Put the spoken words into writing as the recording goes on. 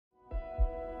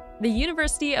The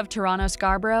University of Toronto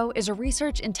Scarborough is a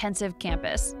research-intensive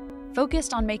campus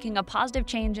focused on making a positive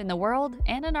change in the world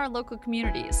and in our local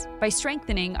communities by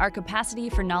strengthening our capacity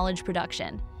for knowledge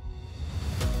production.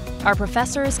 Our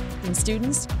professors and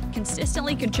students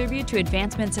consistently contribute to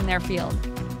advancements in their field.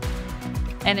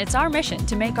 And it's our mission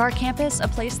to make our campus a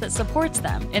place that supports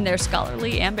them in their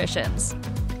scholarly ambitions.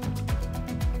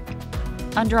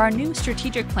 Under our new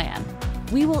strategic plan,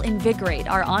 we will invigorate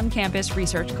our on-campus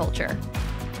research culture.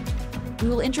 We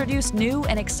will introduce new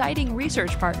and exciting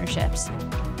research partnerships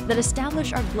that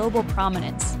establish our global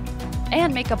prominence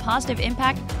and make a positive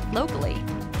impact locally.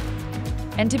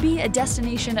 And to be a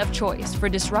destination of choice for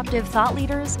disruptive thought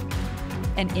leaders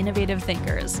and innovative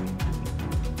thinkers.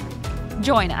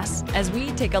 Join us as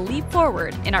we take a leap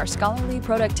forward in our scholarly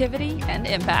productivity and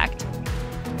impact.